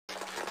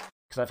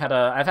Because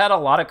I've had a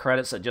lot of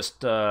credits that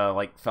just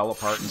like fell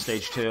apart in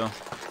stage 2.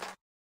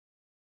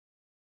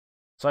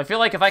 So I feel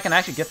like if I can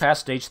actually get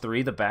past stage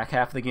 3, the back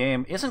half of the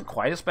game isn't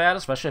quite as bad,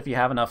 especially if you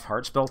have enough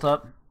hearts built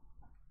up.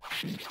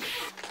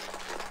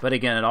 But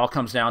again, it all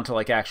comes down to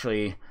like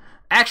actually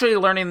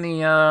learning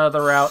the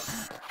route.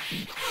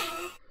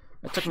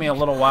 It took me a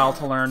little while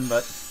to learn,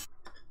 but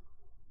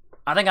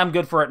I think I'm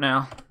good for it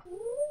now.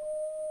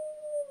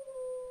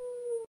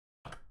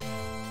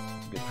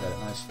 Good credit,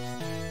 nice.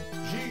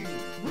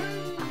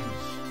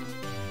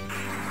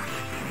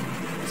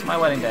 It's my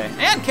wedding day.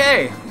 And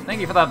Kay! Thank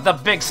you for the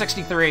big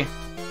 63.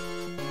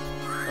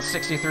 The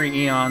 63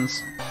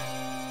 eons.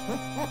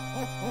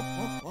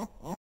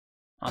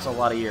 That's a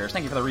lot of years.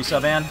 Thank you for the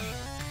resub, Ann.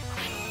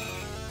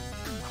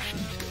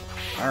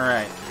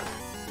 Alright.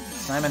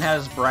 Simon had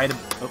his bride...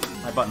 Oh,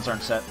 my buttons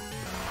aren't set.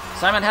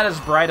 Simon had his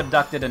bride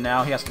abducted, and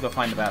now he has to go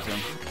find the bathroom.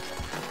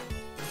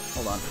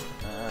 Hold on.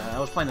 I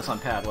was playing this on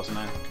pad, wasn't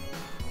I?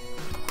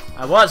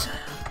 I was!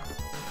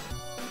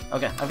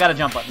 Okay, I've got a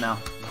jump button now.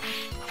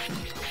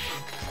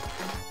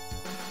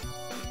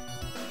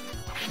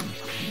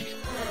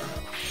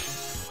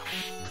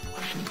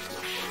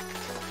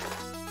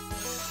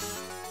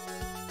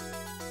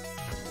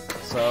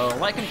 So,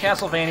 like in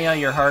Castlevania,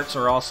 your hearts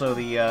are also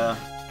the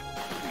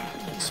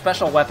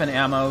special weapon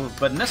ammo,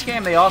 but in this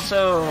game they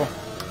also...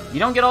 You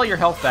don't get all your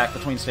health back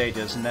between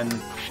stages, and then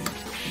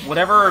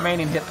whatever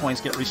remaining hit points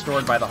get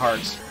restored by the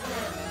hearts.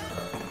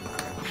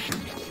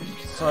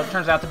 So it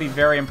turns out to be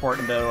very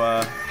important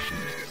to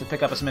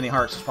pick up as many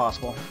hearts as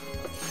possible.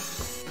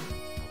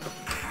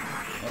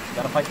 Yep,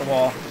 gotta fight the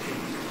wall.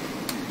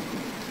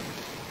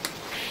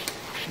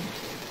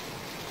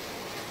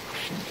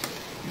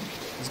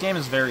 This game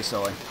is very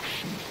silly.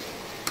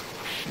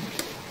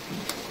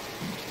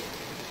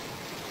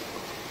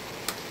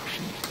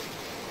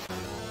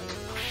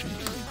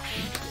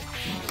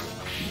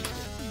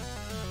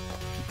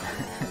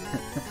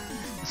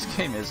 This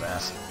game is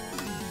ass.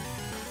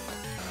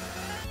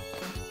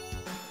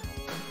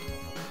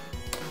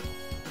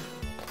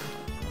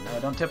 No,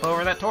 don't tip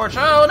over that torch.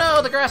 Oh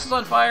no, the grass is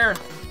on fire!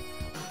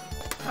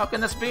 How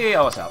can this be?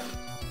 Oh, it's out.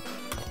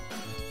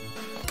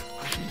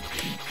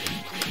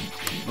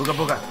 Booga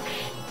booga.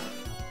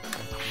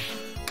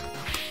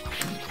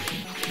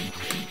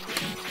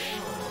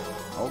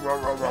 Oh,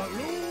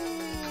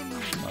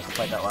 I have to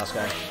fight that last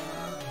guy.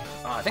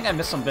 Oh, I think I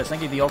missed some bits.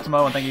 Thank you, the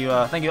Ultimo, and thank you,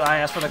 I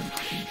asked for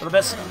the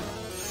bits.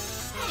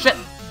 Shit!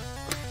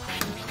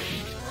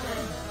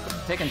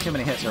 Taking too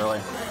many hits early.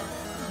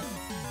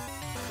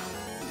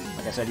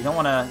 Like I said, you don't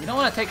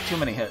wanna take too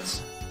many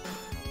hits,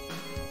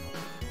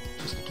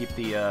 just to keep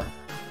the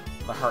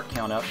heart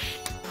count up.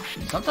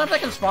 Sometimes I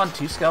can spawn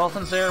 2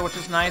 skeletons there, which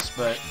is nice,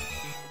 but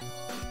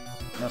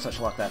no such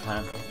luck that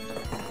time.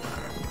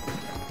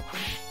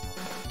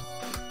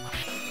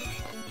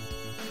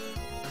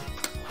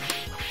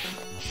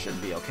 Should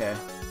be okay.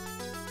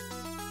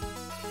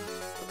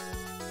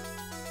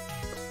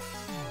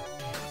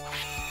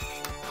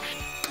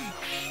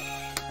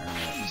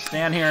 Alright,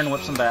 stand here and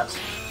whip some bats.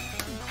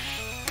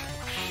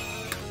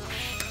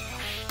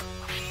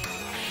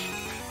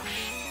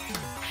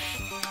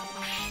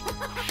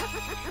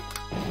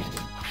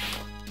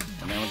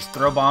 And then we just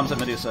throw bombs at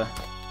Medusa.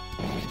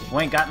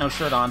 We ain't got no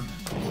shirt on.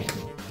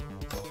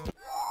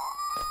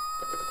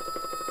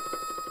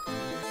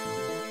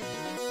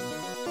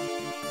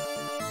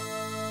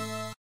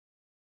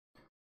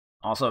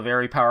 Also, a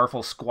very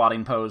powerful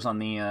squatting pose on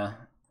the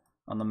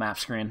map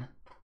screen.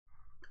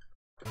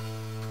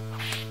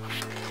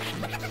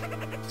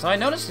 So I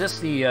noticed this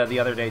the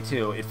other day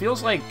too. It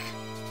feels like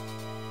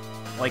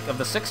of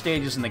the 6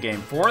 stages in the game,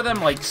 4 of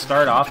them like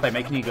start off by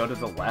making you go to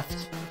the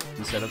left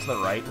instead of to the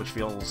right, which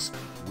feels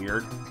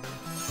weird.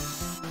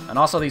 And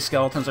also, these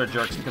skeletons are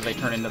jerks because they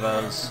turn into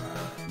those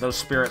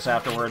spirits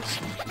afterwards.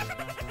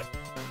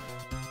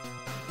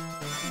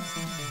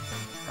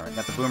 All right,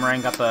 got the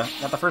boomerang, got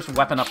the first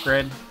weapon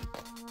upgrade.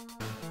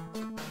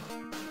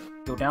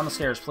 Go down the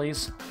stairs,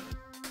 please.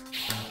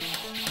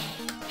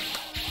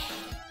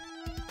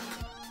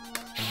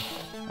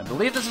 I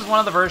believe this is one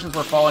of the versions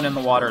where falling in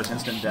the water is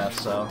instant death,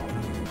 so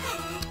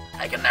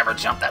I can never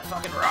jump that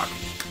fucking rock.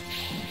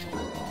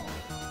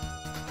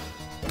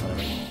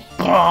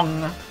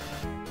 Bong!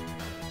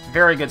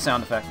 Very good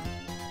sound effect.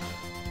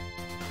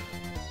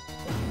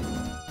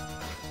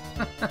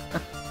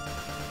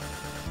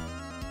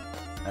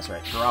 That's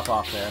right, drop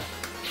off there.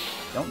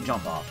 Don't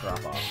jump off,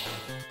 drop off.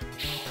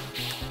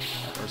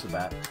 Where's the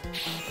bat?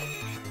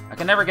 I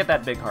can never get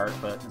that big heart,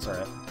 but it's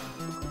alright.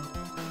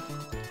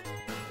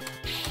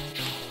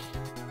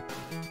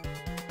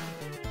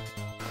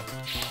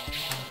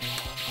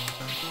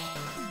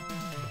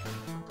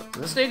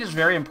 So this stage is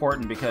very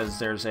important because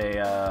there's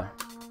a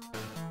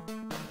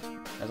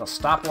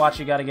stopwatch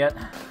you gotta get.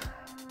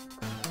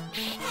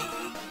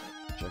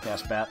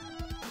 Jerk-ass bat.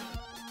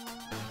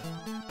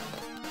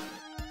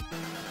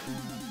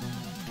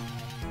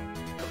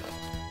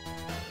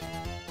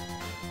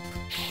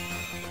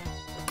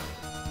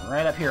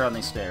 Right up here on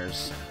these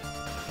stairs.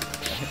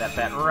 Gotta hit that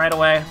bat right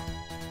away.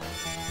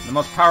 The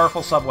most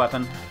powerful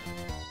sub-weapon. It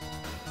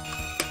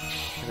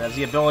has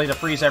the ability to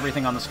freeze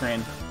everything on the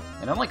screen.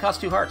 It only costs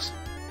 2 hearts.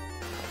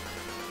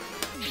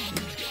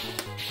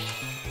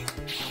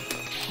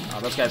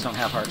 Oh, those guys don't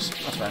have hearts.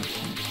 That's fine.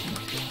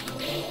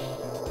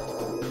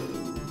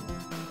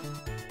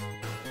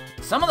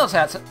 Some of those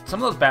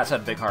bats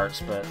have big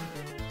hearts, but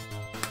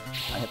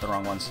I hit the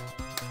wrong ones.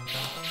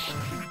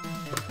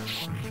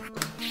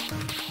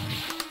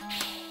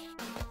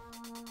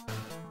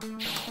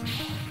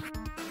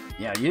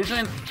 Yeah,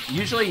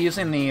 usually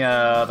using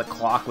the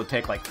clock would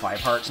take like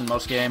 5 hearts in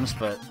most games,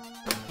 but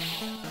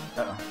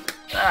uh-oh.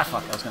 Ah,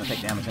 fuck! I was gonna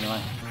take damage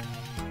anyway.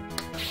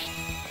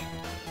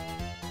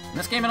 In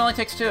this game, it only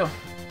takes 2.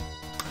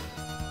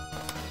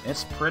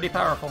 It's pretty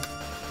powerful.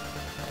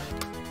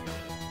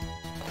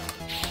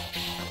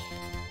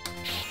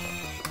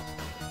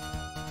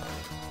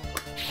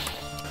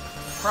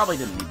 Probably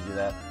didn't need to do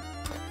that.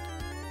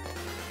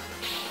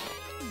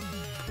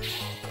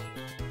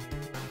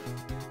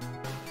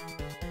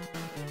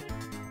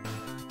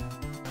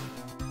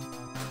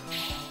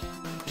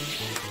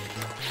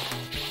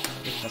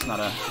 That's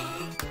not a...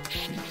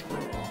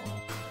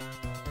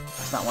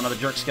 That's not one of the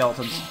jerk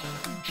skeletons.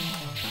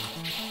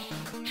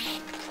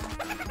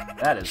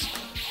 That is...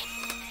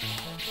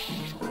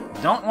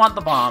 Don't want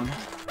the bomb.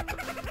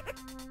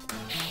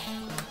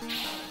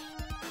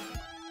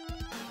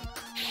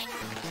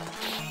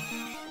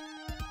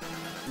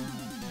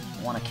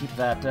 Want to keep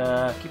that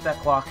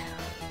clock.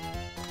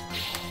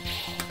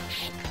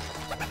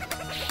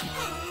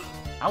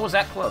 I was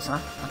that close, huh?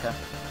 Okay.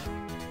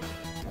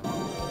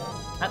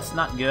 That's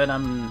not good.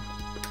 I'm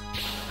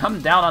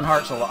down on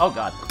hearts a lot. Oh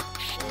god.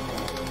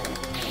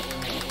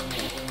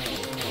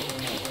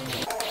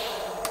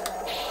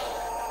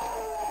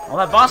 Well,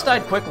 that boss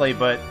died quickly,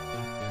 but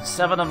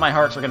 7 of my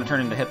hearts are going to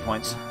turn into hit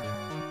points.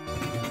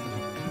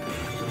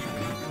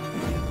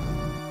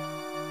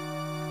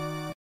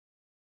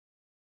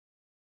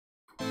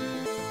 I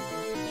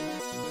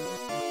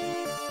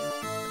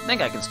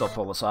think I can still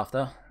pull this off,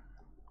 though.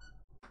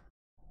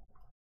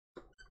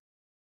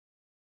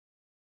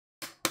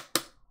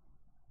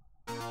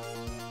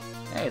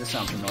 Hey, this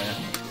sounds familiar.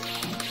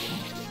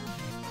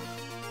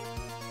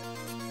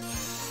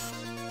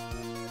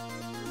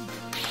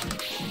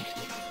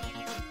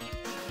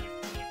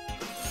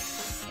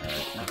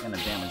 Alright, not gonna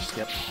damage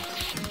skip.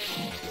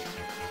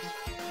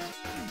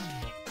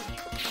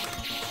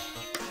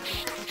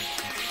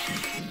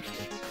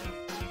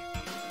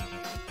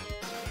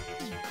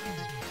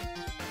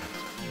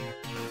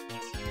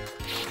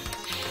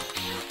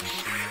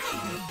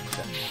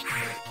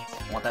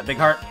 Want that big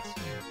heart?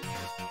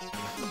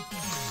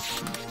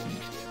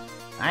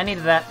 I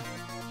needed that.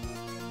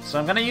 So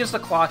I'm gonna use the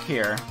clock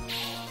here.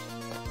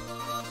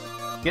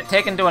 Get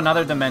taken to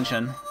another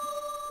dimension.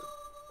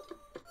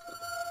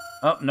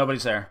 Oh,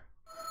 nobody's there.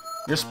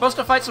 You're supposed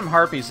to fight some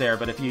harpies there,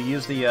 but if you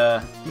use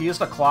the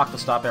clock to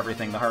stop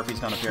everything, the harpies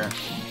don't appear.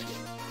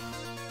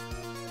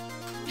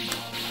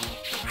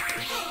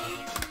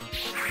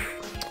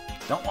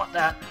 Don't want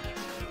that.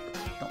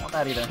 Don't want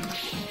that either.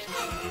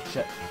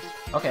 Shit.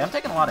 Okay, I'm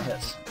taking a lot of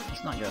hits.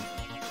 That's not good.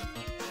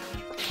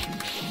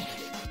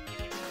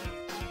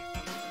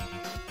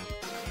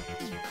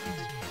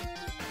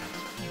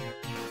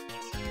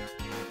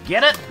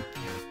 Get it?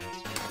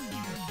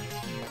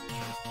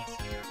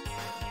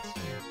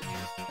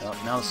 Oh,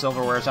 now the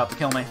silverware's out to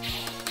kill me.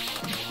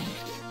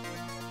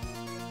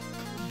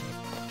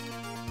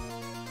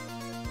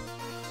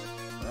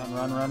 Run,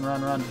 run, run,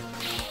 run, run.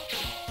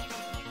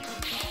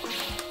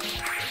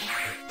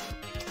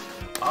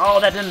 Oh,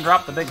 that didn't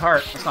drop the big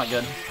heart. That's not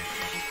good.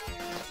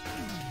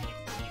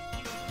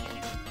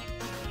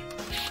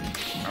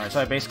 Alright,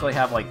 so I basically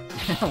have, like,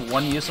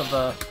 one use of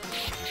the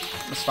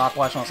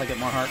stopwatch unless I get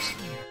more hearts.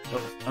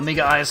 Oh,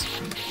 Amiga eyes.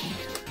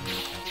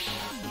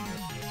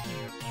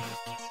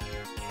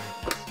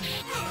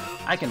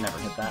 I can never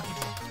hit that.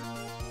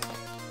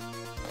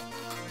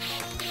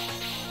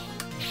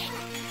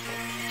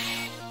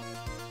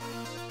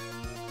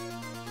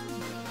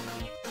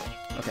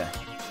 Okay,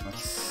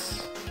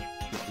 let's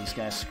get these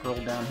guys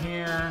scrolled down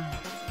here.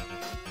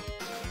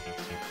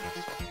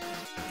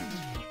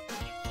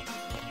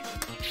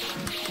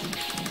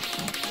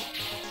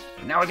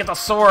 Now we get the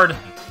sword!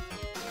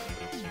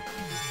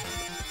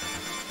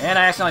 And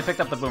I accidentally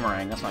picked up the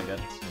boomerang. That's not good.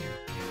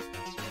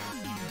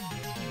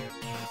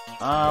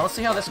 Let's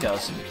see how this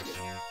goes.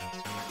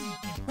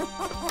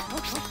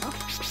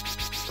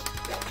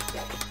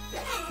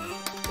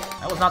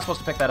 I was not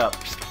supposed to pick that up.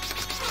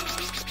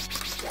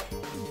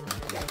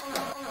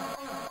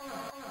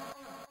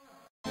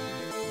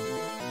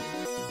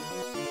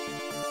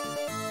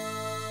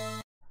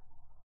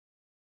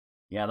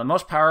 Yeah, the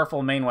most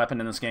powerful main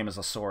weapon in this game is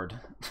a sword.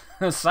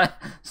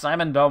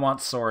 Simon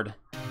Belmont's sword.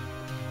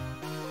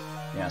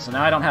 Yeah, so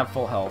now I don't have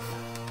full health.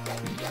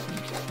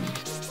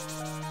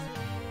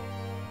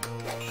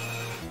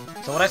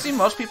 So what I see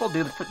most people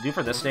do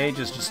for this stage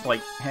is just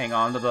like hang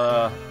on to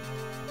the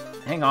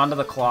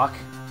clock.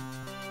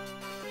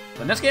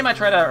 But in this game I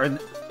try to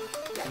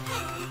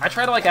I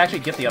try to, like, actually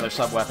get the other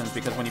sub-weapons,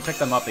 because when you pick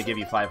them up, they give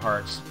you 5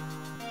 hearts.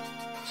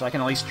 So I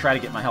can at least try to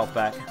get my health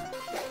back.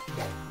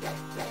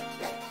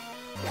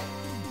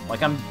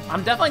 Like, I'm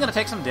definitely gonna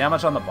take some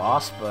damage on the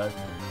boss, but...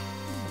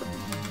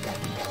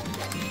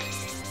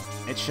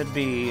 it should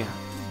be...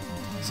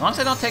 as long as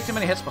I don't take too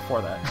many hits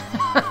before that.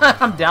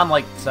 I'm down,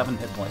 like, 7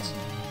 hit points.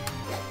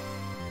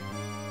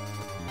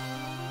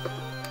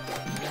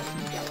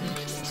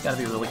 Just gotta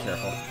be really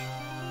careful.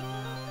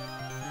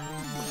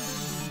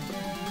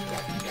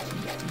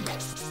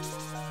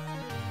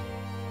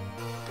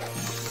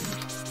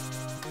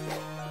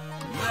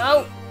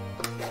 No!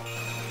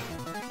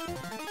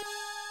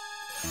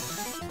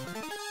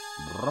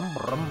 Brum,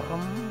 brum,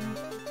 brum.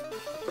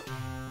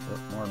 Oh,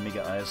 more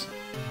Amiga eyes.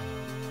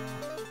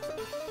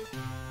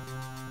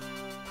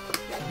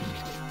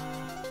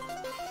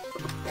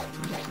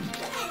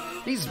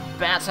 These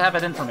bats have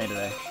it in for me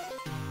today.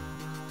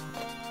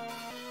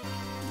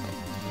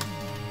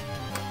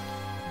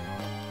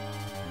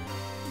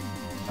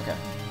 Okay.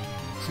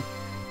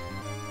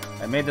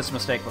 I made this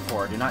mistake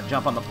before. Do not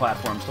jump on the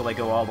platforms till they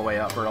go all the way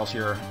up, or else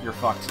you're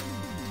fucked.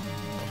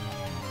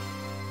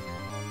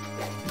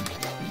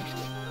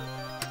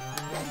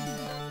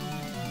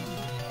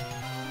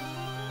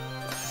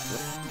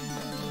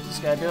 What's this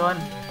guy doing?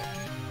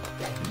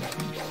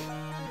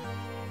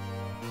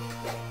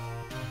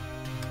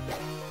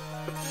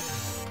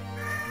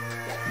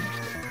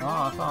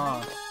 Off,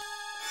 off.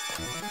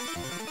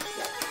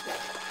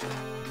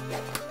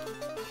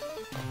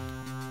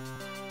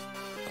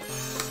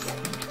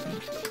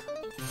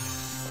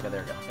 Okay,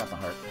 there we go. Got the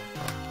heart.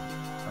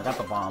 I got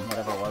the bomb,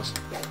 whatever it was.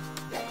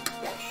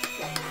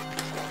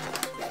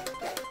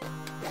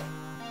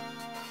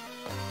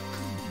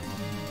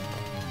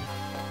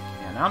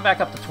 Yeah, now I'm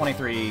back up to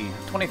 23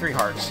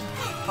 hearts.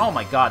 Oh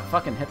my god,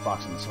 fucking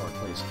hitboxing the sword,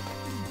 please.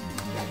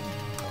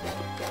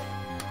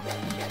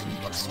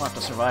 I still have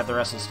to survive the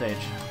rest of the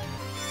stage.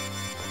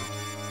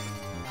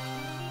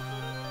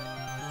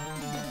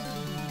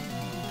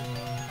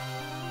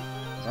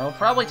 I'll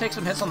probably take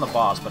some hits on the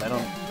boss, but I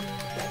don't...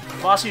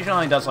 the boss usually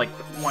only does like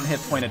 1 hit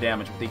point of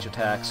damage with each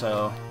attack,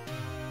 so...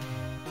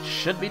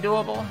 should be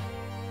doable.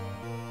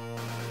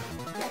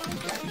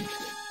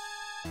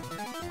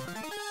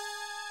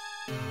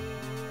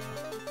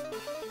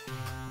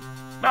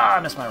 Ah, I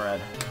missed my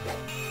red.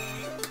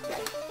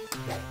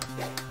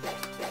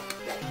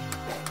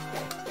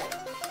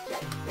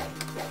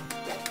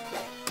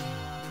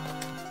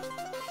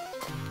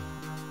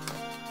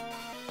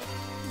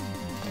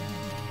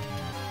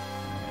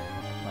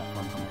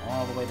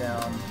 All the way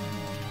down.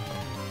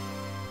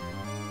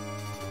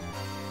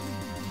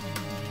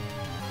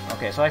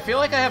 Okay, so I feel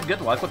like I have good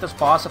luck with this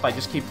boss if I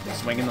just keep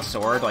swinging the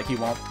sword. Like he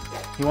won't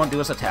do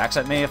his attacks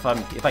at me if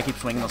I keep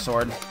swinging the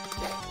sword.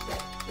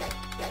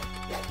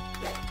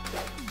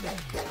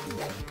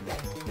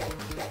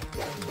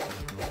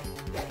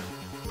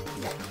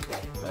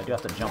 But I do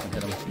have to jump and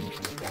hit him.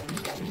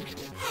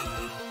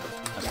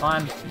 That's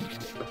fine.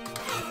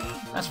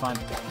 That's fine.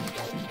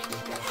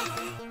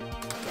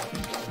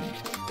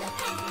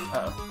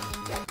 Uh-oh.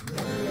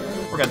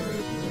 We're good.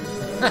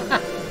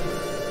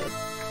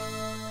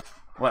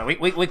 What,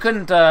 we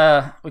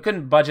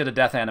couldn't budget a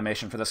death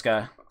animation for this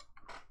guy.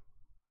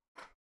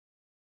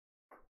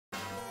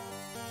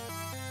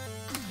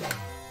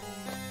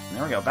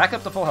 There we go, back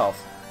up to full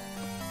health.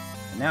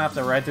 And now I have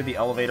to ride through the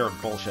elevator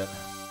of bullshit.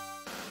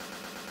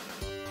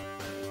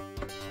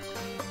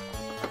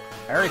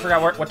 I already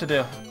forgot what to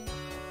do.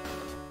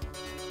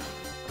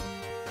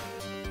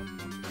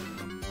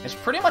 It's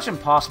pretty much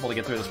impossible to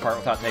get through this part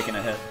without taking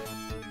a hit.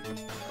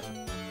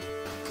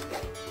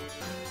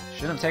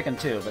 Shouldn't have taken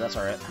 2, but that's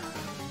alright.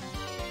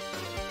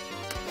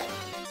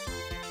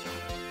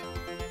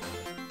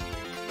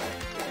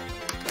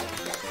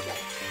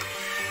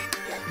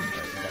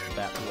 Got the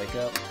bat to wake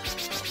up.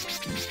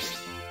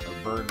 Or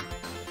bird.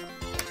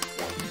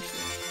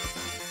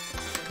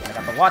 I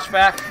got the watch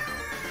back.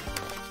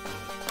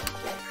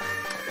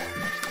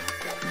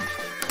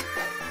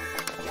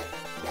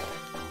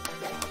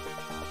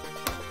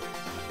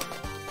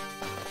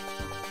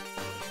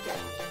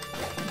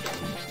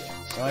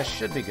 So I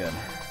should be good.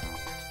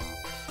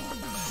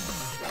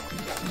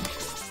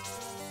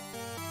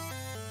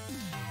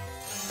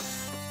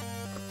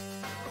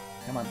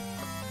 Come on.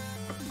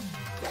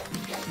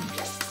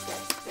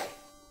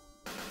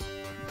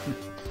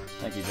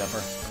 Thank you,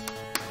 Jumper.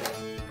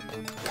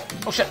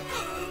 Oh shit!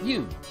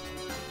 You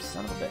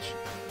son of a bitch.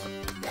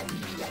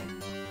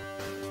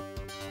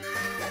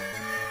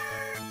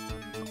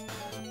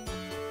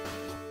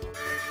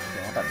 Okay,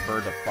 I want that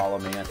bird to follow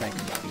me, I think.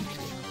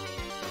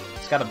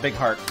 It's got a big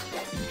heart.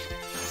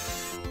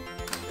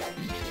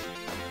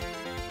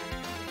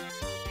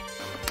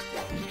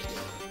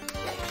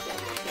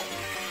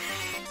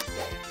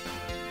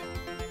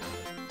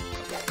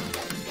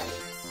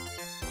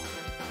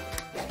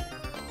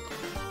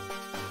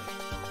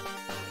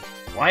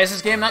 Why is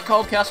this game not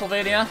called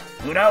Castlevania?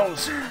 Who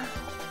knows?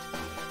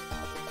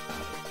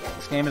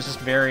 This game is just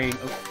very...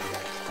 oh,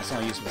 that's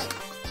not a useful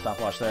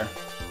stopwatch there.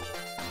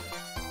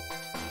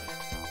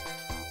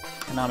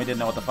 Konami didn't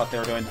know what the fuck they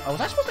were doing. Oh,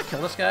 was I supposed to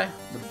kill this guy?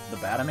 The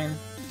bat, I mean?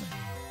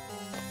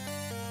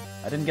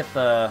 I didn't get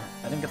the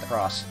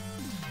cross.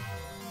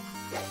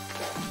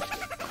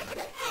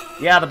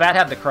 Yeah, the bat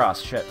had the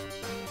cross. Shit.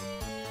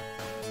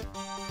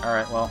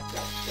 Alright, well.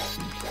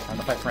 Time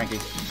to fight Frankie.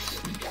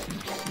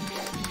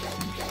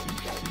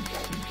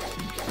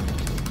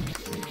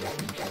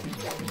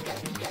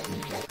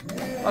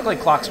 Luckily,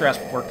 Clock Stress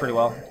worked pretty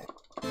well.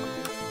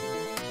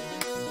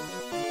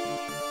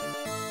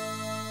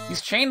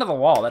 He's chained to the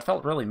wall. That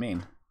felt really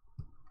mean.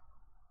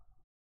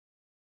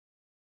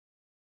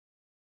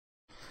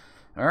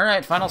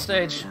 Alright, final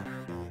stage.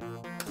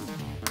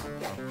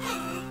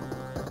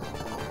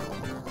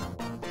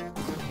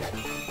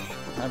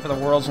 Time for the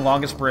world's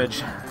longest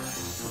bridge.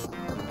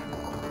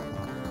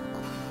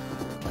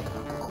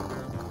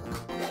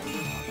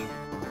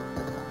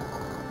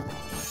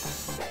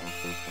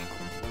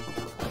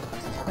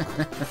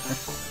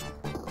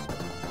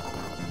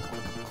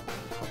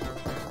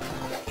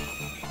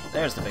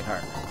 There's the big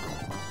heart.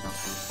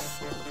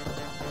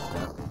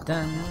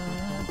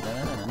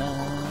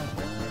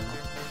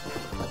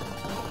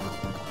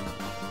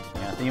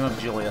 Yeah, theme of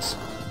Julius.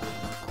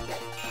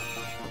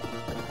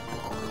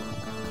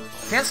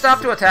 Can't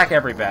stop to attack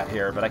every bat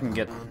here, but I can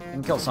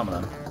kill some of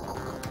them.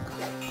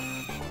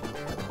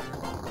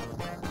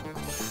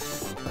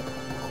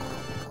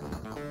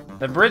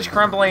 The bridge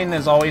crumbling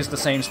is always the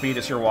same speed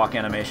as your walk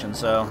animation,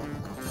 so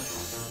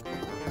as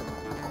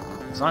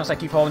long as I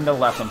keep holding to the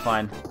left, I'm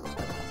fine.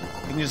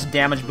 You can just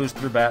damage boost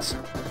through bats.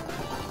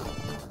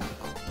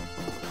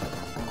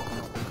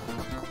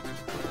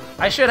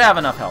 I should have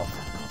enough health.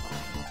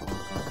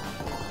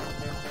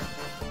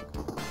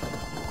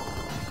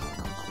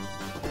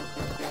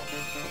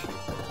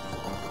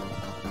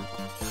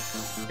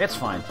 It's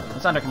fine.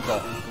 It's under control.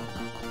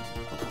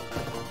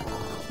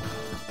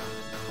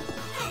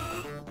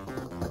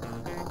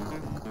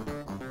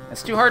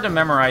 It's too hard to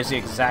memorize the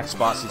exact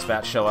spots these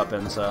bats show up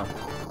in, so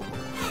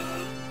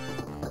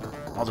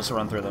I'll just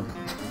run through them.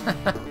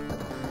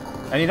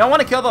 And you don't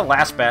want to kill the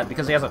last bat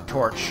because he has a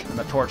torch, and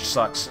the torch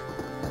sucks.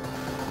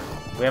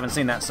 We haven't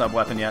seen that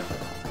sub-weapon yet.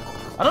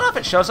 I don't know if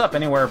it shows up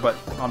anywhere but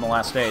on the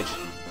last stage.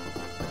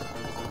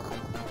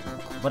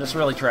 But it's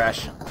really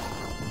trash.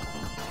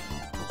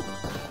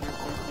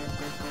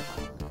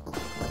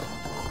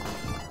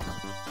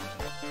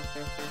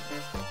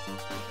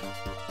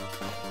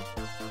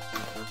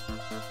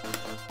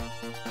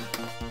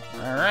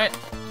 Alright.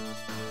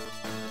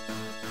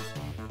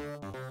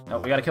 Oh,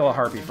 we gotta kill a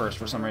harpy first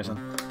for some reason.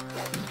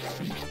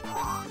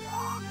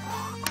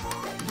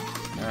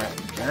 Alright,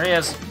 there he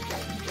is.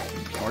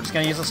 We're just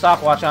gonna use a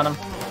stopwatch on him.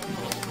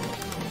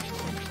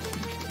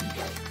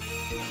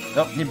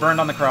 Nope, he burned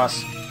on the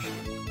cross.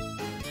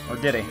 Or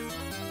did he?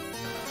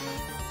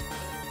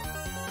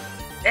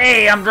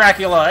 Hey, I'm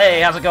Dracula!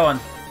 Hey, how's it going?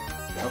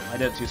 Oh, I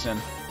did it too soon.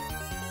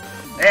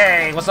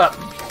 Hey, what's up?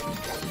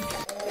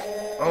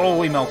 Oh,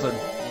 we melted.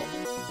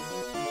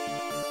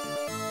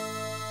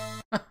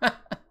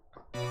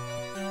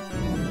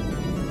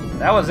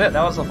 That was it.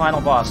 That was the final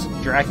boss.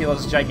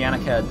 Dracula's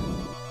gigantic head.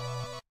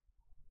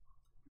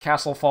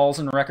 Castle falls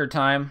in record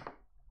time.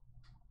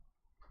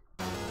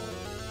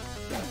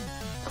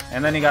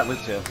 And then he got loot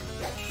 2.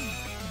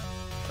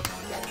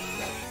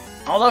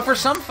 Although for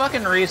some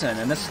fucking reason,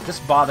 and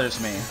this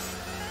bothers me,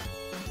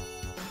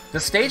 the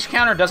stage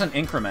counter doesn't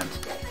increment.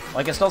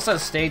 Like, it still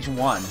says stage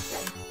 1.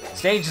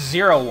 Stage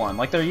 0-1.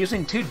 Like, they're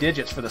using 2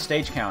 digits for the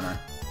stage counter.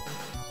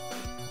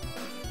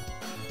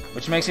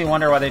 Which makes me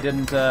wonder why they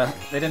didn't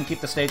keep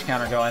the stage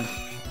counter going.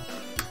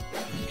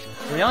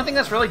 So the only thing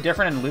that's really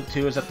different in Loop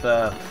 2 is that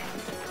the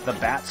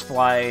bats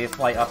fly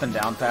up and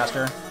down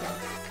faster.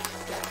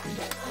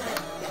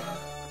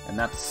 And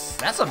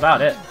that's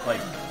about it. Like,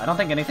 I don't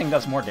think anything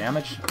does more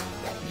damage.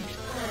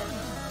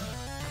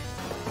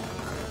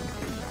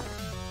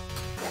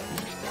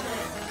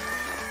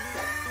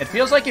 It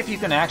feels like if you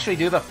can actually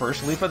do the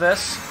first loop of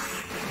this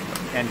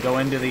and go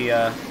into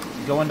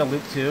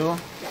Loop 2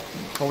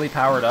 fully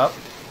powered up.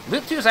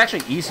 Loop 2 is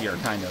actually easier,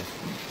 kind of,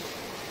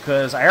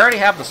 because I already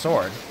have the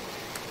sword,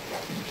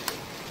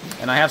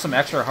 and I have some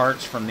extra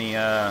hearts from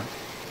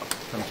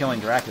from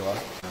killing Dracula.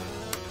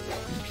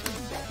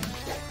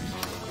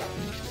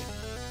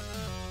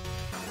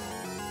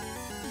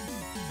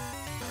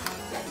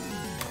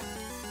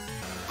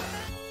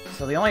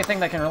 So the only thing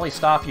that can really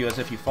stop you is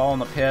if you fall in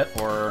the pit,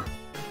 or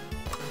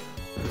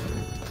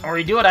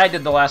you do what I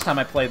did the last time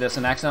I played this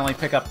and accidentally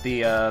pick up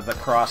the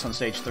cross on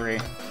stage 3.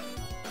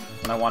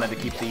 When I wanted to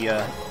keep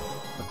the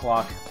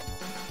clock.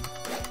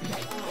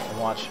 The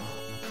watch.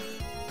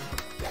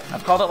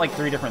 I've called it like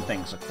 3 different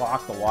things. The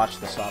clock, the watch,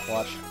 the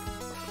stopwatch.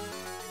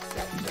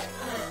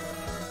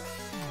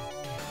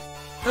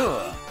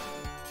 Ugh.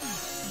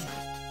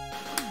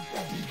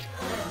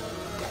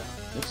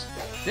 Oops.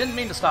 Didn't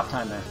mean to stop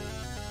time there.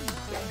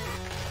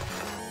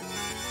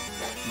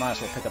 Might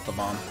as well pick up the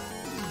bomb.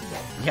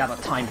 Yeah, the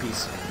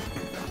timepiece.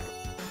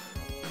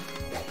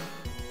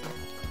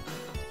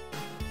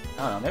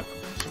 I don't know, maybe...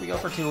 Should we go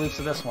for 2 loops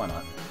of this? Why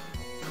not?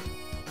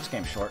 This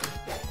game's short.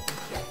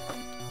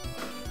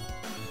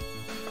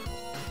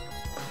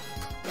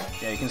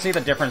 Yeah, you can see the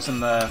difference in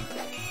the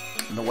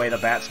way the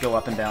bats go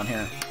up and down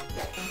here.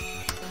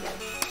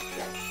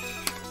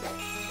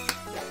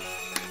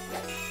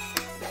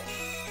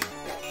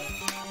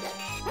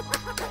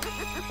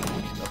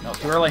 No,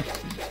 too early.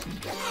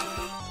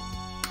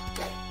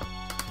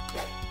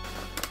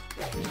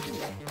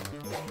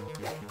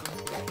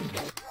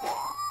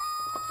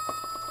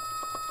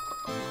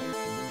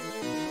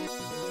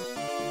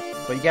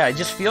 But yeah, it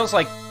just feels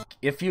like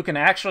if you can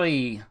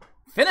actually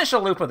finish a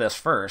loop of this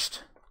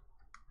first,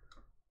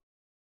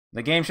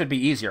 the game should be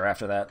easier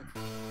after that.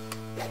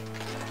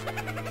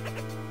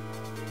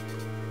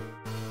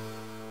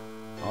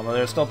 Although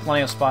there's still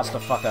plenty of spots to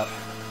fuck up.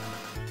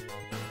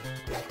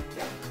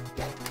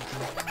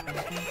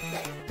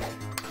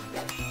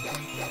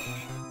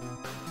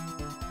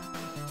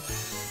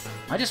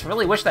 I just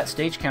really wish that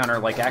stage counter,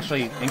 like,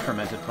 actually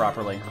incremented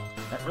properly.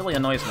 That really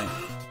annoys me.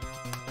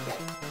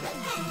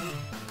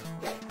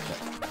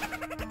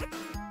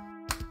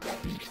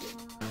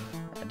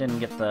 I didn't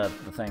get the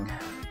thing.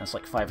 That's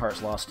like 5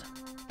 hearts lost.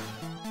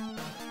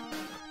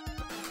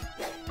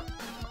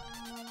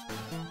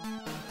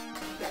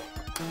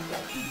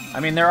 I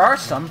mean, there are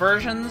some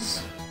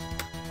versions,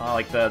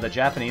 like the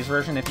Japanese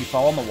version, if you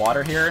fall in the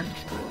water here,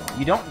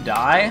 you don't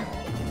die,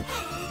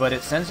 but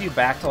it sends you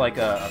back to like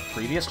a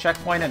previous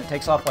checkpoint and it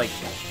takes off like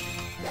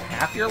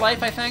half your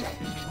life, I think.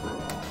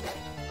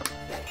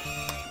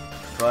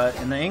 But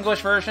in the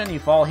English version, you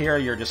fall here,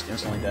 you're just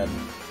instantly dead.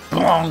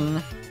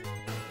 Bong!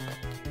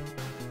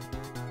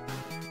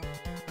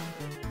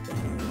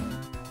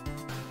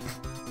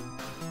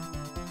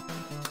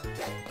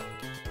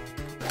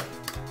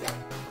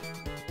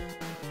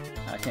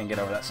 I can't get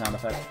over that sound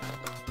effect.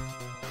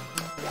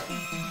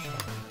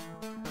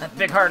 That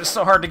big heart is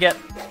so hard to get.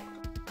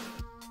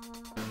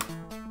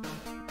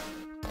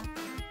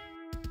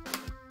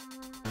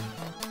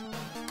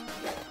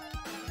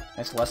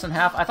 It's less than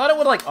half. I thought it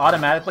would like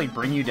automatically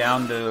bring you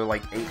down to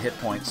like 8 hit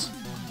points.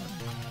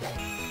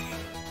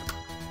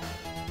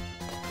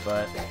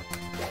 But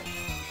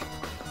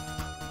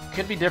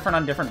could be different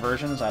on different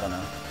versions, I don't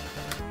know.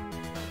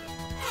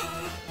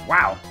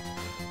 Wow.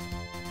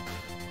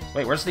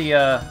 Wait, where's the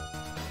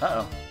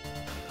uh-oh.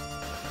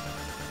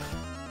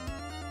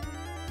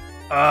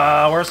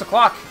 Where's the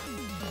clock?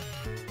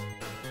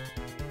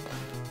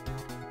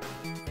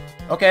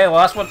 Okay,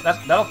 well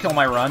that'll kill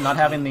my run, not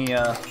having the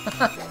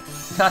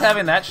not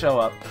having that show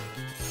up.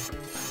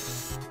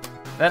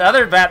 That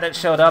other bat that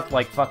showed up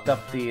like fucked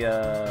up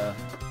the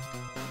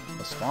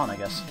spawn, I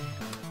guess.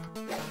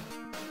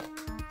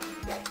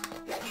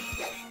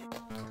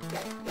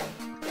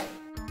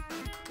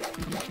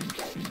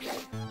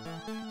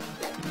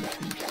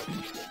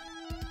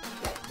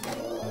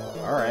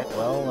 Alright,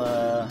 well,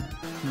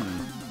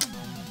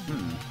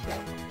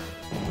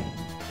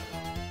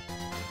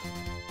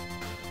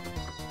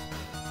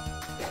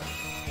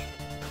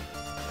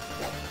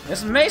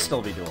 This may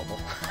still be doable.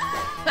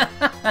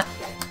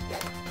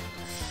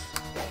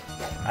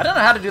 I don't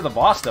know how to do the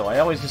boss, though. I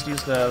always just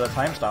use the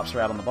time stop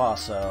strat on the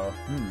boss, so...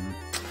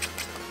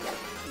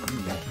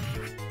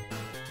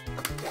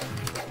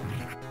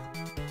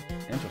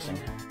 Interesting.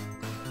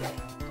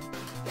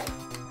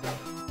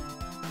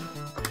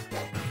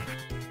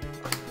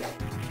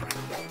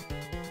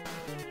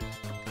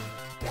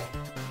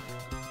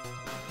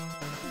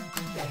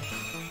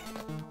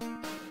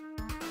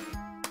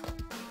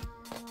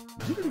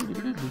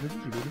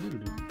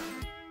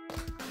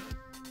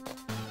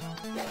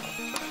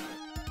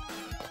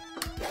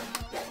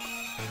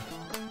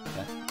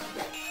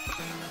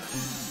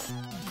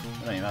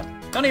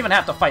 Don't even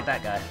have to fight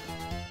that guy.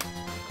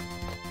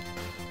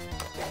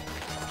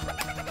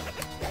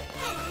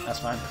 That's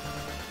fine.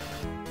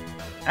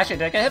 Actually,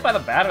 did I get hit by the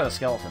bat or the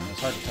skeleton? It's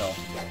hard to tell.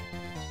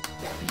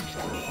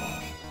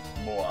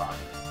 Blah.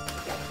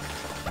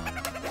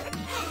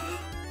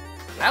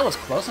 That was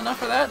close enough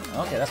for that?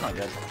 Okay, that's not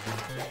good.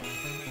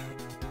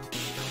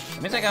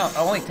 It means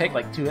I'll only take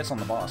like 2 hits on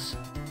the boss.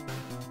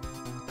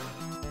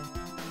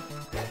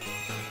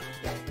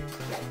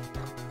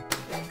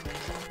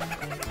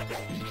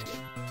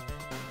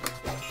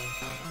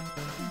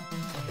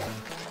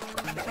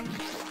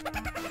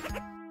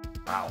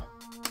 Wow.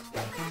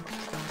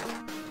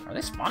 Are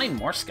they spawning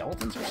more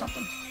skeletons or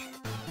something?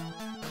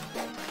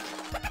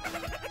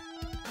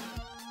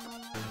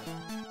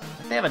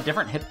 Like they have a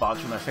different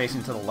hitbox when they're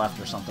facing to the left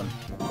or something.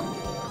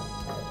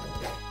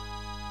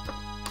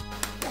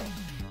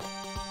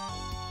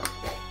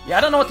 Yeah,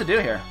 I don't know what to do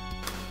here.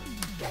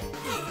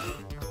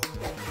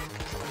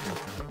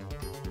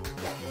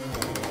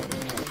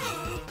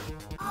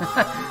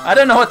 I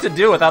don't know what to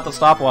do without the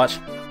stopwatch.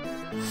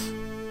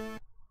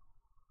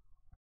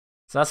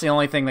 So that's the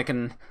only thing that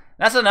can...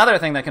 That's another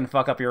thing that can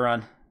fuck up your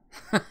run.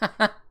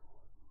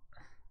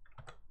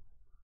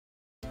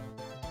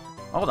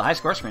 Oh, the high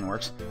score screen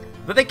works.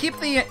 But they keep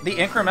the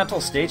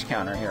incremental stage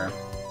counter here.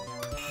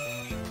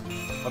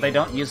 But they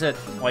don't use it,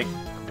 like,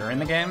 during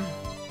the game?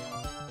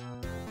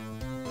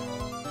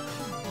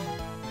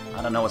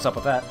 I don't know what's up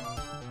with that.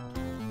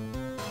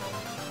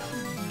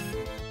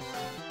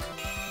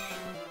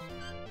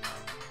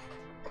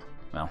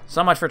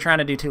 So much for trying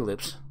to do 2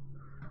 loops.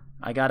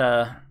 I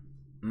gotta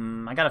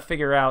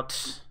figure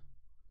out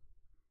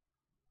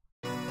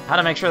how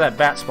to make sure that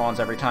bat spawns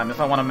every time if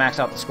I want to max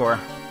out the score.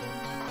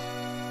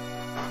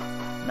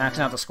 Maxing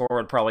out the score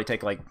would probably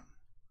take like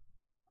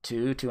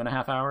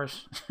 2.5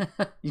 hours.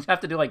 You'd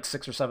have to do like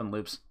 6 or 7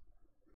 loops.